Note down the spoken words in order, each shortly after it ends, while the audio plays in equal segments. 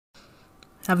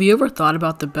Have you ever thought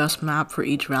about the best map for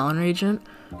each VALORANT agent?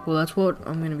 Well, that's what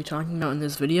I'm going to be talking about in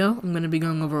this video. I'm going to be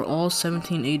going over all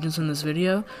 17 agents in this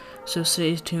video, so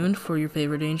stay tuned for your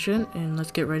favorite agent, and let's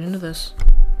get right into this.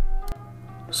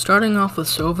 Starting off with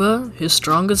Sova, his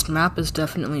strongest map is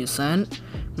definitely Ascent,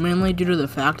 mainly due to the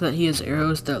fact that he has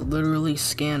arrows that literally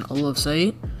scan all of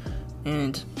sight,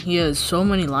 and he has so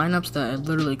many lineups that I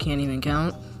literally can't even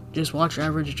count. Just watch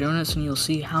Average Jonas and you'll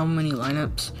see how many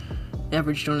lineups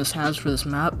Average Jonas has for this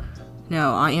map.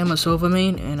 Now, I am a Sova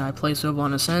main, and I play Sova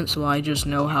on Ascent, so I just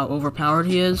know how overpowered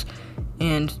he is,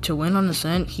 and to win on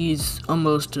Ascent, he's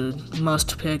almost a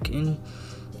must pick, and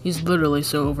he's literally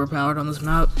so overpowered on this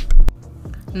map.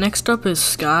 Next up is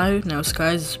Skye. Now,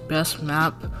 Skye's best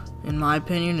map, in my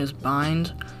opinion, is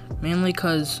Bind, mainly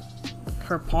because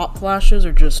her pop flashes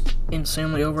are just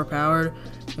insanely overpowered,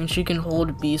 and she can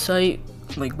hold B site,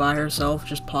 like by herself,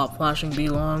 just pop flashing B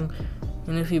long.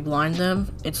 And if you blind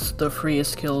them, it's the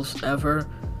freest kills ever.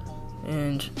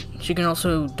 And she can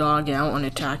also dog out on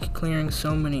attack, clearing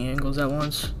so many angles at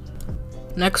once.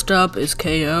 Next up is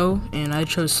KO, and I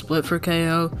chose Split for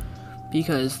KO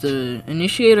because the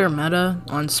initiator meta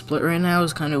on Split right now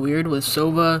is kind of weird with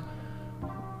Sova.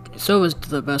 Sova's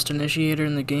the best initiator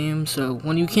in the game, so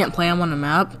when you can't play him on a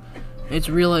map, it's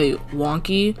really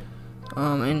wonky.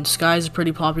 And Skye's a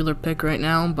pretty popular pick right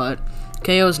now, but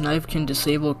KO's knife can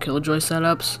disable Killjoy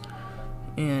setups,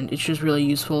 and it's just really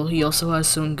useful. He also has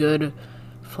some good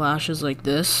flashes like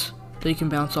this that you can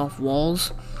bounce off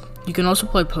walls. You can also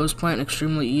play post plant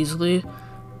extremely easily.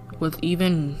 With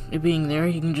even it being there,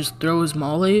 he can just throw his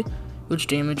molly, which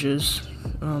damages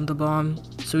the bomb,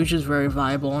 so he's just very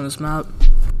viable on this map.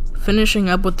 Finishing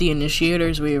up with the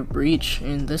initiators, we have Breach,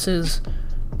 and this is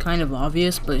kind of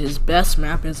obvious, but his best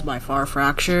map is by far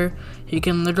Fracture. He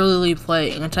can literally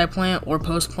play anti-plant or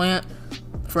post-plant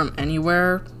from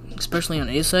anywhere, especially on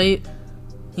A site.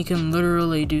 He can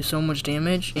literally do so much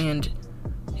damage, and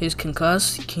his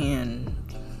concuss can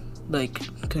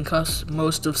concuss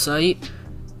most of site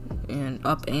and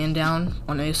up and down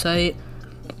on A site,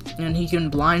 and he can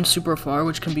blind super far,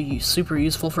 which can be super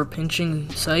useful for pinching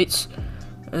sites,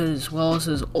 as well as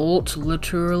his ult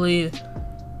literally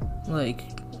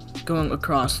going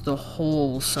across the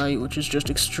whole site, which is just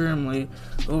extremely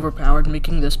overpowered,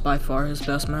 making this by far his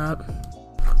best map.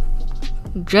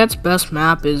 Jett's best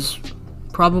map is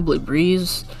probably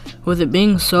Breeze. With it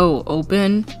being so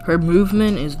open, her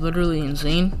movement is literally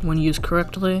insane when used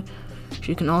correctly.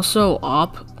 She can also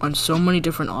op on so many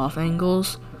different off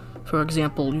angles. For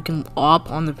example, you can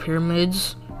op on the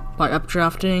pyramids by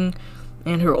updrafting,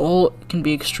 and her ult can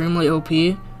be extremely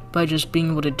OP by just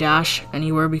being able to dash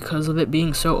anywhere because of it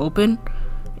being so open,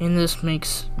 and this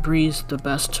makes Breeze the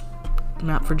best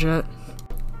map for Jett.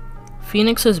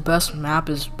 Phoenix's best map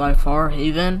is by far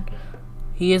Haven.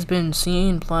 He has been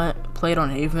seen played on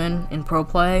Haven in pro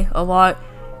play a lot,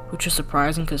 which is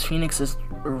surprising because Phoenix is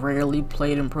rarely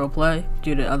played in pro play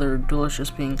due to other duelists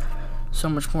just being so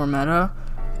much more meta,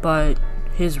 but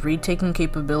his retaking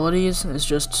capabilities is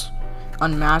just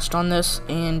unmatched on this,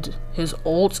 and his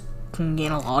ult can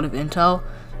gain a lot of intel,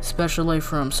 especially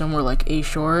from somewhere like A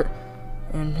short,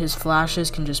 and his flashes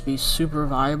can just be super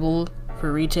viable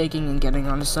for retaking and getting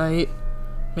on the site,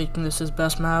 making this his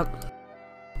best map.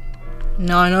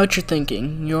 Now I know what you're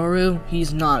thinking, Yoru,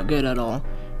 he's not good at all,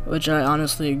 which I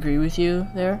honestly agree with you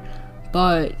there,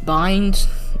 but Bind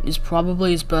is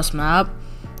probably his best map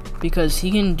because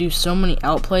he can do so many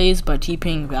outplays by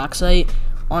TPing backside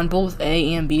on both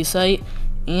A and B site,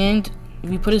 and if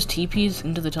you put his TPs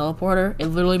into the teleporter, it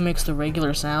literally makes the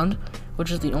regular sound, which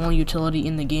is the only utility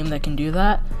in the game that can do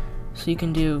that. So you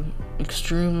can do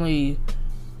extremely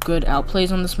good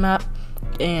outplays on this map,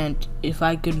 and if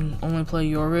I could only play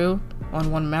Yoru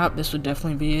on one map, this would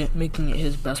definitely be it, making it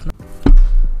his best map.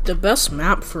 The best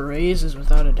map for Raze is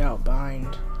without a doubt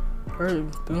Bind. Her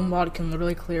boombot can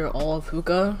literally clear all of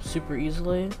Hookah super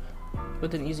easily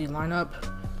with an easy lineup.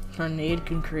 Her nade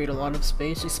can create a lot of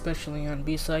space, especially on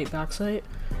B site, back site,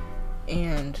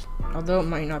 and although it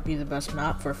might not be the best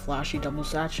map for flashy double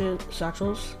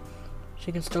satchels,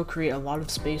 she can still create a lot of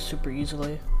space super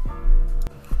easily.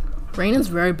 Reyna's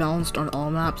very balanced on all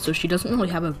maps, so she doesn't really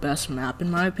have a best map in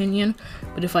my opinion,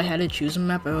 but if I had to choose a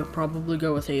map, I would probably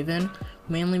go with Haven,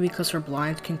 mainly because her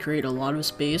blinds can create a lot of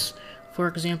space. For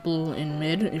example, in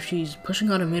mid, if she's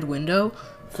pushing out a mid window,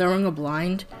 throwing a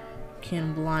blind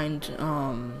can blind,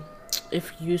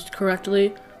 if used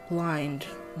correctly, blind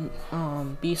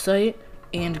B site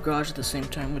and garage at the same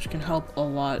time, which can help a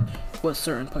lot with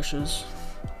certain pushes.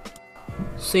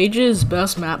 Sage's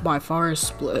best map by far is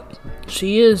Split.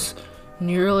 She is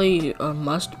nearly a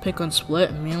must pick on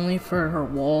Split, mainly for her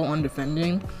wall on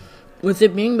defending, With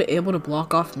it being able to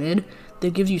block off mid,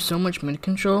 that gives you so much mid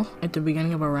control at the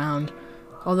beginning of a round.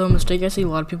 Although a mistake I see a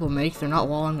lot of people make, they're not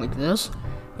walling like this,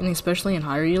 and especially in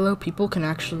higher elo, people can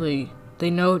actually, they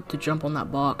know to jump on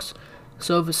that box.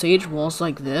 So if a Sage walls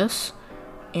like this,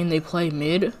 and they play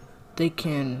mid, they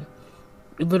can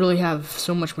literally have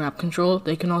so much map control.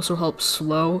 They can also help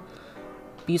slow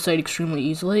B site extremely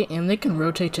easily, and they can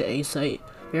rotate to A site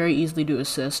very easily to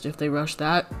assist if they rush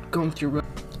that, going through.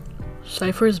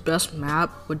 Cypher's best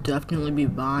map would definitely be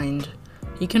Bind.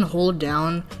 He can hold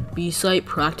down B site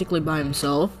practically by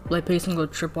himself by placing a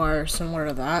tripwire similar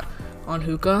to that on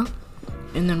Hookah,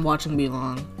 and then watching B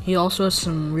long. He also has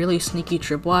some really sneaky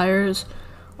tripwires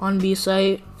on B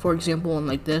site, for example one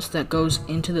like this that goes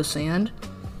into the sand,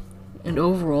 and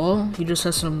overall he just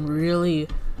has some really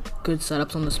good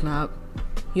setups on this map.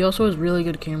 He also has really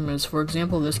good cameras. For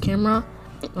example, this camera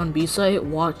on B site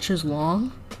watches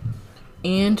long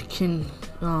and can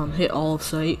hit all of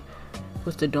site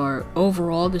with the dart.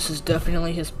 Overall, this is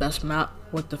definitely his best map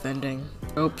with defending.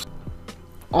 Oops.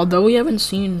 Although we haven't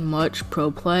seen much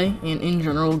pro play and in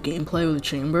general gameplay with the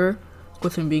Chamber,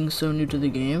 with him being so new to the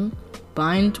game,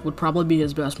 Bind would probably be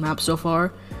his best map so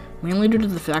far, mainly due to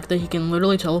the fact that he can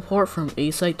literally teleport from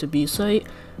A site to B site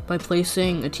by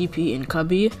placing a TP in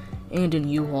Cubby and in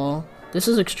U-Wall. This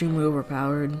is extremely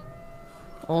overpowered.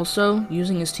 Also,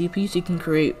 using his TPs, he can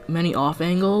create many off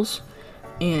angles,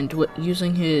 and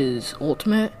using his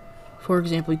ultimate, for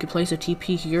example, you could place a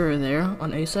TP here or there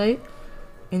on A site,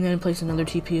 and then place another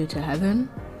TP to heaven,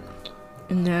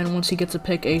 and then once he gets a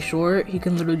pick A short, he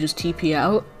can literally just TP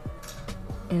out,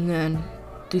 and then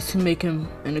this can make him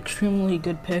an extremely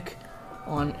good pick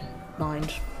on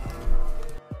Bind.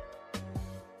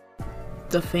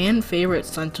 The fan favorite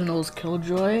Sentinel's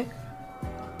Killjoy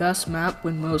best map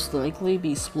would most likely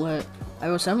be Split. I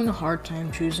was having a hard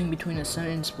time choosing between Ascent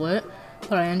and Split,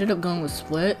 but I ended up going with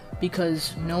Split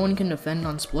because no one can defend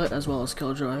on Split as well as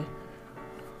Killjoy.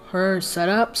 Her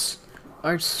setups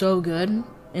are so good,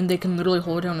 and they can literally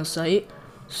hold down a site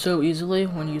so easily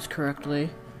when used correctly.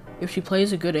 If she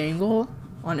plays a good angle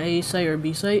on A site or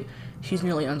B site, she's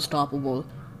nearly unstoppable.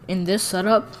 In this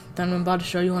setup that I'm about to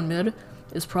show you on mid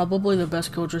is probably the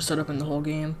best Killjoy setup in the whole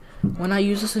game. When I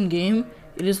use this in game,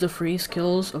 it is the freeze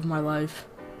kills of my life.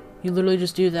 You literally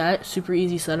just do that, super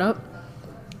easy setup,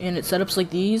 and it's setups like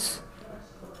these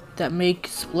that make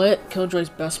Split Killjoy's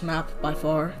best map by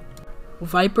far.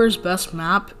 Viper's best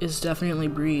map is definitely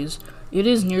Breeze. It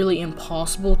is nearly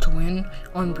impossible to win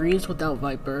on Breeze without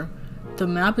Viper. The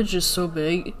map is just so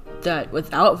big that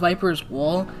without Viper's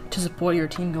wall to support your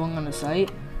team going on the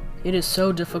site, it is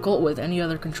so difficult with any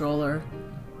other controller.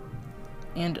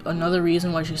 And another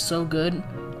reason why she's so good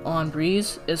on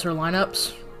Breeze is her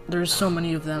lineups. There's so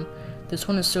many of them. This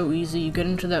one is so easy. You get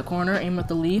into that corner, aim at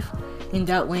the leaf, and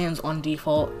that lands on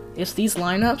default. It's these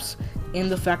lineups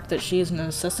and the fact that she is a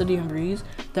necessity in Breeze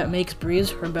that makes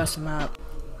Breeze her best map.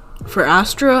 For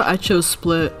Astra, I chose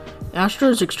Split. Astra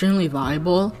is extremely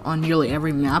viable on nearly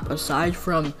every map aside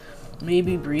from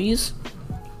maybe Breeze,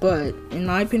 but in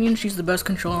my opinion, she's the best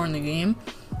controller in the game,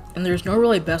 and there's no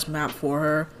really best map for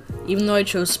her. Even though I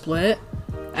chose Split,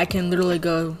 I can literally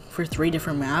go for 3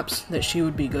 different maps that she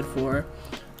would be good for.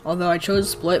 Although I chose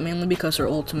Split mainly because her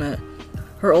ultimate.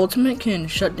 Her ultimate can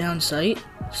shut down site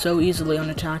so easily on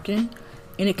attacking,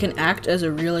 and it can act as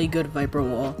a really good Viper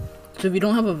wall. So if you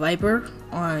don't have a Viper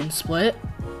on Split,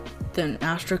 then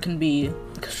Astra can be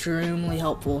extremely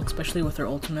helpful, especially with her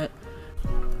ultimate.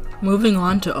 Moving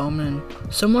on to Omen.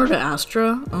 Similar to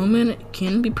Astra, Omen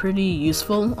can be pretty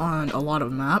useful on a lot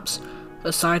of maps,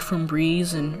 aside from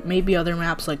Breeze and maybe other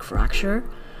maps like Fracture,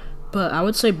 but I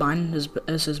would say Bind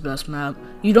is his best map.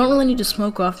 You don't really need to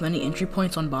smoke off many entry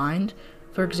points on Bind.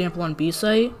 For example, on B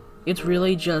site, it's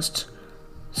really just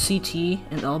CT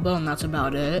and elbow, and that's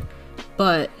about it.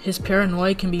 But his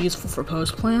Paranoia can be useful for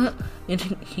post plant, and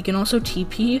he can also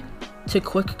TP to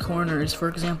quick corners. For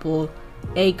example,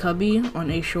 A Cubby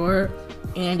on A short,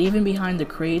 and even behind the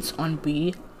crates on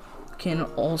B can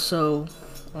also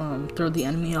throw the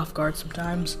enemy off guard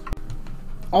sometimes.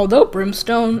 Although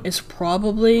Brimstone is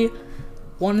probably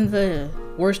one of the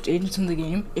worst agents in the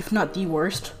game, if not the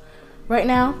worst right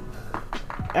now,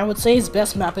 I would say his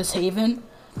best map is Haven,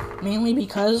 mainly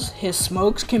because his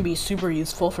smokes can be super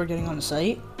useful for getting on the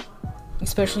site,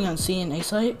 especially on C and A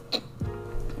site,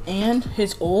 and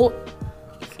his ult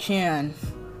can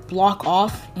block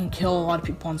off and kill a lot of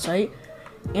people on site,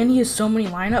 and he has so many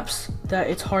lineups that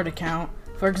it's hard to count.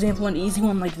 For example, an easy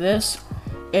one like this,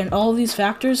 and all of these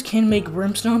factors can make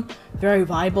Brimstone very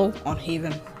viable on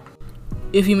Haven.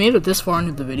 If you made it this far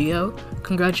into the video,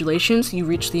 congratulations, you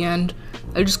reached the end.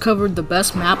 I just covered the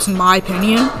best maps in my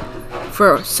opinion,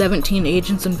 for 17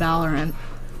 agents in Valorant.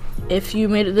 If you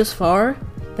made it this far,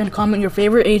 then comment your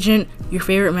favorite agent, your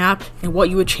favorite map, and what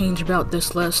you would change about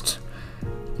this list.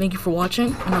 Thank you for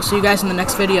watching, and I'll see you guys in the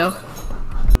next video.